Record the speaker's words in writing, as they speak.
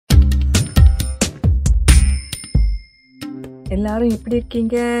எல்லாரும் எப்படி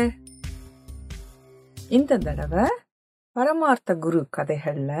இருக்கீங்க? இந்த தடவை பரமார்த்த குரு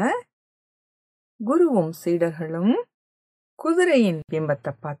கதைகள்ல குருவும் சீடர்களும் குதிரையின்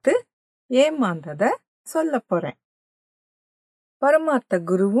பிம்பத்தை பார்த்து ஏமாந்தத சொல்ல போறேன். பரமார்த்த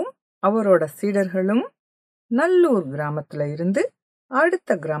குருவும் அவரோட சீடர்களும் நல்லூர் கிராமத்துல இருந்து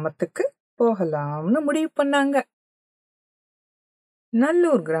அடுத்த கிராமத்துக்கு போகலாம்னு முடிவு பண்ணாங்க.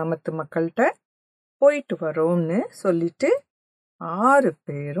 நல்லூர் கிராமத்து மக்கள்கிட்ட போயிட்டு வரோம்னு சொல்லிட்டு 6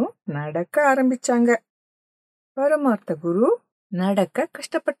 பேரும் நடக்க ஆரம்பிச்சாங்க. பரமார்த்த குரு நடக்க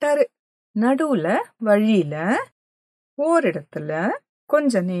கஷ்டப்பட்டாரு. நடுவுல வழியில ஓரிடத்துல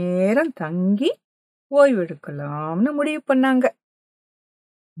கொஞ்ச நேரம் தங்கி ஓய்வெடுக்கலாம்னு முடிவு பண்ணாங்க.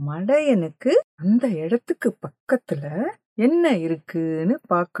 மடையனுக்கு அந்த இடத்துக்கு பக்கத்துல என்ன இருக்குன்னு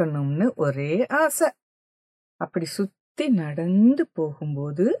பார்க்கணும்னு ஒரே ஆசை. அப்படி சுத்தி நடந்து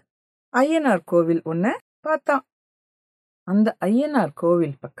போகும்போது ஐயனார் கோவில் ஒன்ன பார்த்தான். அந்த ஐயனார்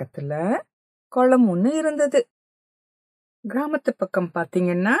கோவில் பக்கத்துல குளம் ஒண்ணு இருந்தது. கிராமத்து பக்கம்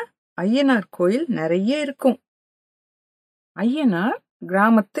பாத்தீங்கன்னா ஐயனார் கோயில் நிறைய இருக்கும். ஐயனார்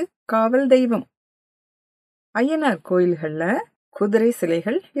கிராமத்து காவல் தெய்வம். ஐயனார் கோயில்கள்ல குதிரை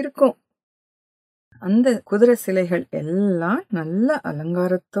சிலைகள் இருக்கும். அந்த குதிரை சிலைகள் எல்லாம் நல்ல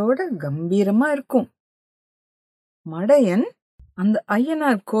அலங்காரத்தோட கம்பீரமா இருக்கும். மடையன் அந்த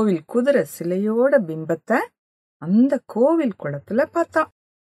ஐயனார் கோவில் குதிரை சிலையோட பிம்பத்தை அந்த கோவில் குளத்துல பார்த்தான்.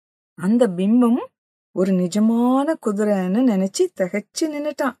 அந்த பிம்பம் ஒரு நிஜமான குதிரைன்னு நினைச்சு திகைச்சு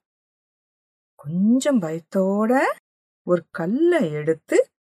நின்னுட்டான். கொஞ்சம் பயத்தோட ஒரு கல்லை எடுத்து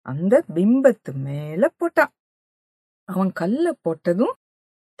அந்த பிம்பத்து மேல போட்டான். அவன் கல்ல போட்டதும்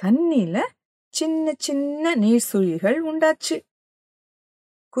தண்ணியில சின்ன சின்ன நீர் சுழிகள் உண்டாச்சு.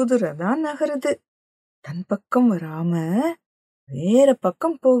 குதிரை தான் நகருது. தன் பக்கம் வராம வேற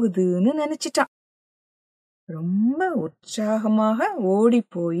பக்கம் போகுதுன்னு நினைச்சிட்டான். ரொம்ப உற்சாகமாக ஓடி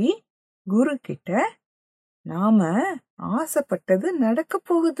போய் குரு கிட்ட, நாம ஆசைப்பட்டது நடக்க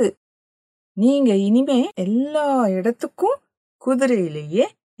போகுது. நீங்க இனிமே எல்லா இடத்துக்கும் குதிரையிலேயே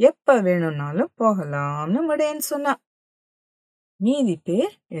எப்ப வேணும்னாலும் போகலாம்னு மடையன் சொன்னான். மீதி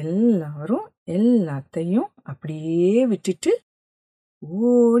பேர் எல்லாரும் எல்லாத்தையும் அப்படியே விட்டுட்டு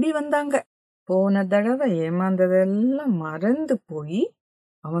ஓடி வந்தாங்க. போன தடவை ஏமாந்ததெல்லாம் மறந்து போய்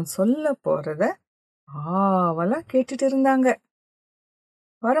அவன் சொல்ல போறத ஆவலா கேட்டுட்டு இருந்தாங்க.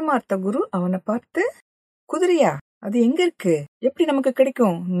 பரமார்த்த குரு அவனை பார்த்து, குதிரையா, அது எங்க இருக்கு, எப்படி நமக்கு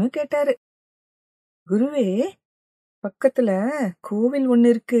கிடைக்கும்னு கேட்டாரு. குருவே, பக்கத்துல கோவில்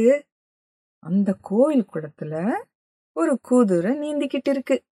ஒண்ணு இருக்கு. அந்த கோவில் குளத்துல ஒரு குதிரை நீந்திக்கிட்டு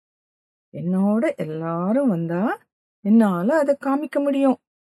இருக்கு. என்னோட எல்லாரும் வந்தா என்னால அதை காமிக்க முடியும்.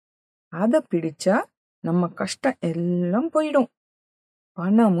 அத பிடிச்சா நம்ம கஷ்டம் எல்லாம் போயிடும்.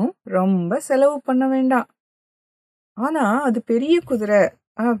 பணமும் ரொம்ப செலவு பண்ண வேண்டாம். ஆனா அது பெரிய குதிரை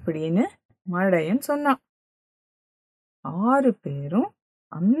அப்படின்னு மடையன் சொன்னான். 6 பேரும்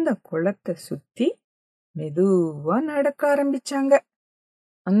அந்த குளத்தை சுத்தி மெதுவா நடக்க ஆரம்பிச்சாங்க.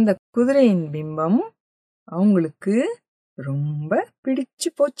 அந்த குதிரையின் பிம்பம் அவங்களுக்கு ரொம்ப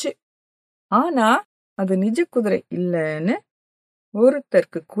பிடிச்சு போச்சு. ஆனா அது நிஜ குதிரை இல்லைன்னு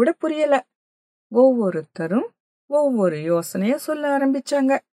ஒருத்தருக்கு கூட புரியல. ஒவ்வொருத்தரும் ஒவ்வொரு யோசனைய சொல்ல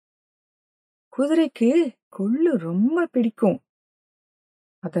ஆரம்பிச்சாங்க. குதிரைக்கு கொள்ளு ரொம்ப பிடிக்கும்.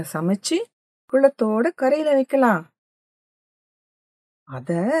 அத சமைச்சு குளத்தோட கரையில வைக்கலாம்.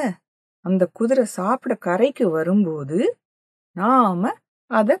 அத அந்த குதிரை சாப்பிட கரைக்கு வரும்போது நாம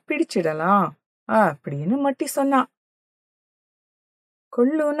அத பிடிச்சிடலாம் அப்படின்னு மட்டி சொன்னான்.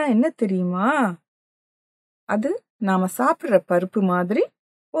 கொள்ளுன்னா என்ன தெரியுமா? அது நாம சாப்பிடுற பருப்பு மாதிரி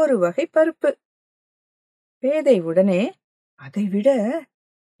ஒரு வகை பருப்பு. பேதை உடனே, அதை விட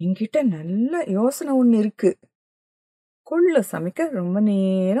என்கிட்ட நல்ல யோசனை ஒண்ணு இருக்கு. கொள்ளு சமைக்க ரொம்ப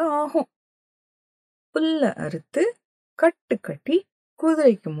நேரம் ஆகும். புல்ல அறுத்து கட்டு கட்டி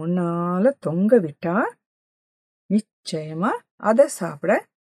குதிரைக்கு முன்னால தொங்க விட்டா நிச்சயமா அதை சாப்பிட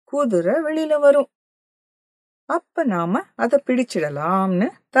குதிரை வெளியில வரும். அப்ப நாம அதை பிடிச்சிடலாம்னு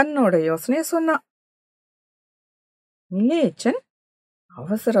தன்னோட யோசனைய சொன்னான். நிலேச்சன்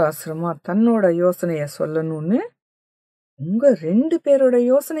அவசர அவசரமா தன்னோட யோசனைய சொல்லணும்னு, உங்க 2 பேரோட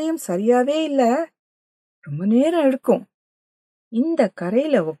யோசனையும் சரியாவே இல்ல, ரொம்ப நேரம் எடுக்கும். இந்த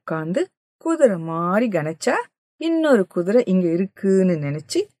கரையில உட்காந்து குதிரை மாறி கணச்சா இன்னொரு குதிரை இங்க இருக்குன்னு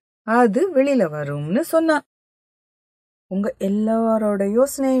நினைச்சு அது வெளியில வரும்னு சொன்னான். உங்க எல்லாரோட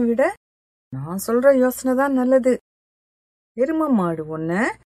யோசனையை விட நான் சொல்ற யோசனை தான் நல்லது. எரும மாடு ஒன்ன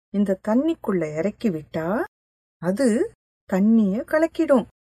இந்த தண்ணிக்குள்ள இறக்கி விட்டா அது தண்ணிய கலக்கிடும்.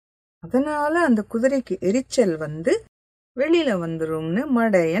 அதனால அந்த குதிரைக்கு எரிச்சல் வந்து வெளியில வந்துரும்னு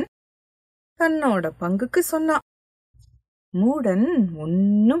மடையன் தன்னோட பங்குக்கு சொன்னான். மூடன்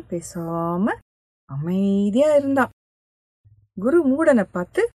ஒன்னும் பேசாம அமைதியா இருந்தான். குரு மூடனை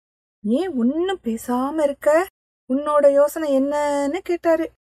பார்த்து, ஏன் ஒன்னும் பேசாம இருக்க, உன்னோட யோசனை என்னன்னு கேட்டாரு.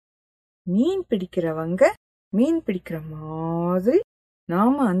 மீன் பிடிக்கிறவங்க மீன் பிடிக்கிற மாதிரி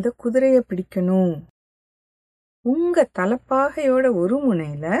நாம அந்த குதிரைய பிடிக்கணும். உங்க தலைப்பாகையோட ஒரு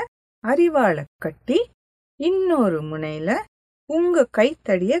முனையில அரிவாளை கட்டி இன்னொரு முனையில உங்க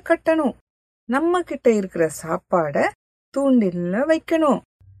கைத்தடிய கட்டணும். நம்ம கிட்ட இருக்கிற சாப்பாட தூண்டில்ல வைக்கணும்.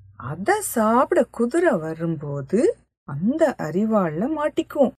 அத சாப்பிட குதிரை வரும்போது அந்த அரிவாள்ல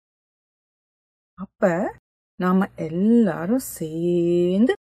மாட்டிக்கும். அப்ப நாம எல்லாரும்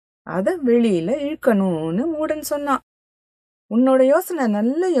சேர்ந்து அத வெளியில இழுக்கணும்னு மூடன் சொன்னான். உன்னோட யோசனை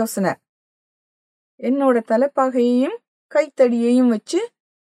நல்ல யோசனை. என்னோட தலைப்பாகையையும் கைத்தடியையும் வச்சு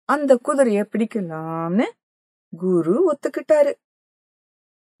அந்த குதிரைய பிடிக்கலாம்னு குரு ஒத்துக்கிட்டாரு.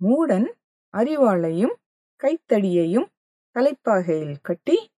 மூடன் அரிவாளையும் கைத்தடியையும் தலைப்பாகையில்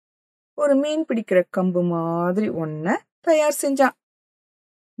கட்டி ஒரு மீன் பிடிக்கிற கம்பு மாதிரி ஒன்ன தயார் செஞ்சான்.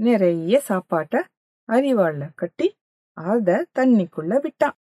 நிறைய சாப்பாட்ட அரிவாள்ல கட்டி அத தண்ணிக்குள்ள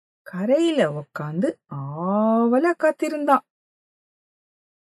விட்டான். கரையில உக்காந்து ஆவலா காத்திருந்தான்.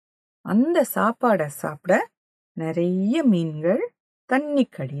 அந்த சாப்பாட சாப்பிட நிறைய மீன்கள்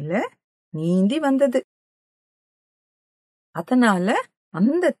தண்ணிக்கடியில நீந்தி வந்தது. அதனால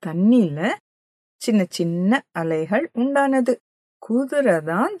அந்த தண்ணில சின்ன சின்ன அலைகள் உண்டானது. குதிரை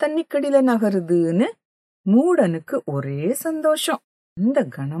தான் தண்ணிக்கடியில நகருதுன்னு மூடனுக்கு ஒரே சந்தோஷம். அந்த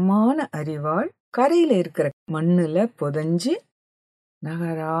கனமான அரிவாள் கரையில இருக்கிற மண்ணுல புதைஞ்சு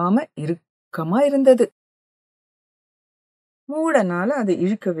நகராம இறுக்கமா இருந்தது. மூடனால அதை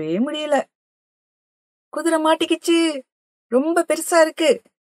இழுக்கவே முடியல. குதிரை மாட்டிக்கிச்சு, ரொம்ப பெருசா இருக்கு,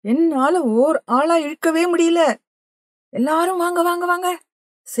 என்னால ஓர் ஆளா இழுக்கவே முடியல, எல்லாரும் வாங்க வாங்க வாங்க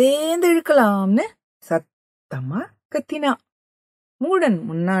சேர்ந்து இழுக்கலாம்னு சத்தமா கத்தினா. மூடன்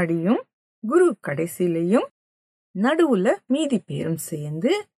முன்னாடியும் குரு கடைசியிலையும் நடுவுல மீதி பேரும்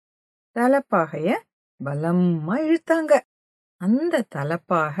சேர்ந்து தலைப்பாகைய பலமா இழுத்தாங்க. அந்த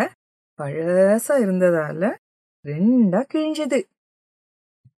தலைப்பாக பழசா இருந்ததால ரெண்டா கிழிஞ்சது.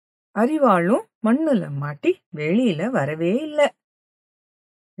 அரிவாளும் மண்ணுல மாட்டி வெளியில வரவே இல்லை.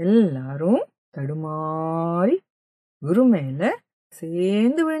 எல்லாரும் தடுமாறி குரு மேல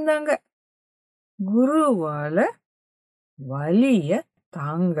சேர்ந்து விழுந்தாங்க. குருவால வலிய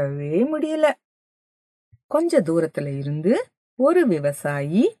தாங்கவே முடியல. கொஞ்ச தூரத்துல இருந்து ஒரு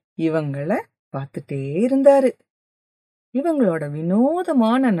விவசாயி இவங்கள பார்த்துட்டே இருந்தாரு. இவங்களோட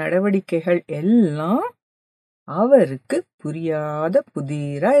வினோதமான நடவடிக்கைகள் எல்லாம் அவருக்கு புரியாத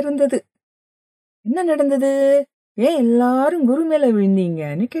புதிரா இருந்தது. என்ன நடந்தது, ஏன் எல்லாரும் குரு மேல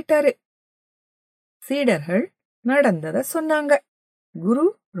விழுந்தீங்கன்னு கேட்டாரு. சீடர்கள் நடந்தத சொன்னாங்க. குரு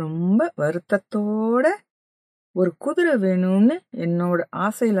ரொம்ப வருத்தத்தோட, ஒரு குதிரை வேணும்னு என்னோட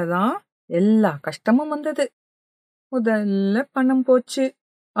ஆசையில தான் எல்லா கஷ்டமும் வந்தது. முதல்ல பணம் போச்சு,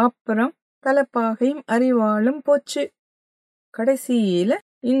 அப்புறம் தலைப்பாகையும் அரிவாளும் போச்சு, கடைசியில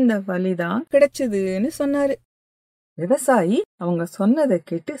இந்த வலிதான் கிடைச்சதுன்னு சொன்னாரு. விவசாயி அவங்க சொன்னதை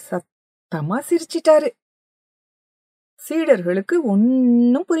கேட்டு சத்தமா சிரிச்சிட்டாரு. சீடர்களுக்கு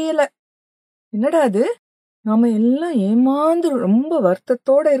ஒன்னும் புரியல. என்னடா அது, நாம எல்லாம் ஏமாந்து ரொம்ப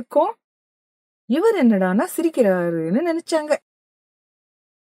வருத்தத்தோட இருக்கோம், இவர் என்னடானா சிரிக்கிறாருன்னு நினைச்சாங்க.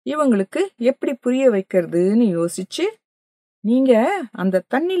 இவங்களுக்கு எப்படி புரிய வைக்கிறதுன்னு யோசிச்சு, நீங்க அந்த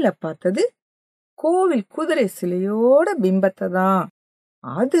தண்ணில பார்த்தது கோவில் குதிரை சிலையோட பிம்பத்தை தான்,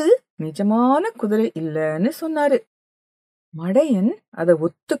 அது நிஜமான குதிரை இல்லைன்னு சொன்னாரு. மடையன் அதை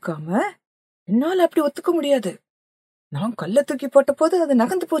ஒத்துக்காம, என்னால அப்படி ஒத்துக்க முடியாது, நான் கல்ல தூக்கி போட்ட போது அது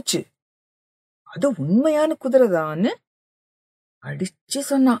நகர்ந்து போச்சு, அது உண்மையான குதிரைதான்னு அடிச்சு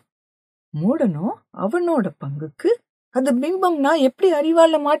சொன்னான். மூடனும் அவனோட பங்குக்கு அது பிம்பம்னா எப்படி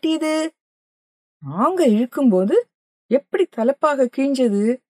அரிவாள்ல மாட்டியது, நாங்க இழுக்கும்போது எப்படி தலைப்பாக கிழிஞ்சது,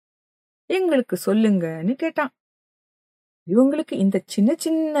 எங்களுக்கு சொல்லுங்கன்னு கேட்டான். இவங்களுக்கு இந்த சின்ன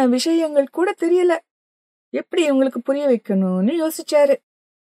சின்ன விஷயங்கள் கூட தெரியல, எப்படி இவங்களுக்கு புரிய வைக்கணும்னு யோசிச்சாரு.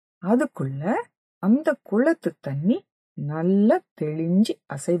 அதுக்குள்ள அந்த குளத்து தண்ணி நல்லா தெளிஞ்சு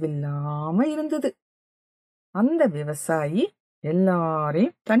அசைவில்லாம இருந்தது. அந்த விவசாயி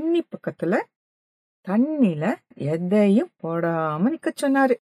எல்லாரையும் தண்ணி பக்கத்துல தண்ணில எதையும் போடாம நிக்க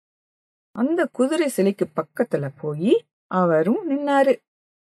சொன்னாரு. அந்த குதிரை சிலைக்கு பக்கத்துல போய் அவரும் நின்னாரு.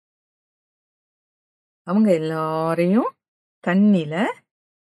 அவங்க எல்லாரையும் தண்ணில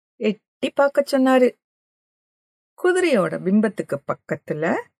எட்டி பார்க்க சொன்னாரு. குதிரையோட பிம்பத்துக்கு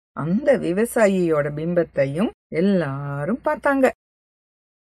பக்கத்துல அந்த விவசாயியோட பிம்பத்தையும் எல்லாரும் பார்த்தாங்க.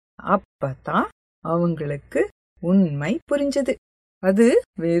 அப்பதான் அவங்களுக்கு உண்மை புரிஞ்சது. அது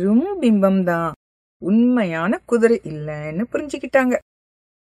வெறும் பிம்பம்தான், உண்மையான குதிரை இல்லைன்னு புரிஞ்சுக்கிட்டாங்க.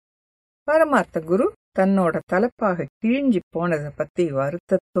 பரமார்த்த குரு தன்னோட தலப்பாக கிழிஞ்சி போனதை பத்தி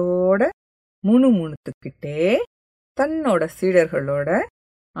வருத்தத்தோட முணுமுணுத்துக்கிட்டே தன்னோட சீடர்களோட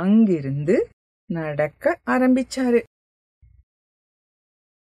அங்கிருந்து நடக்க ஆரம்பிச்சாரு.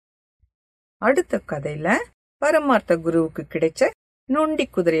 அடுத்த கதையில பரமார்த்த குருவுக்கு கிடைச்ச நொண்டி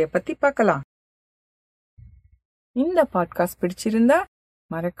குதிரைய பத்தி பார்க்கலாம். இந்த பாட்காஸ்ட் பிடிச்சிருந்தா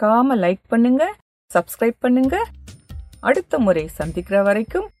மறக்காம லைக் பண்ணுங்க, சப்ஸ்கிரைப் பண்ணுங்க. அடுத்த முறை சந்திக்கிற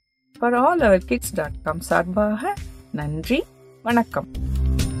வரைக்கும் forallourkids.com சார்பாக நன்றி, வணக்கம்.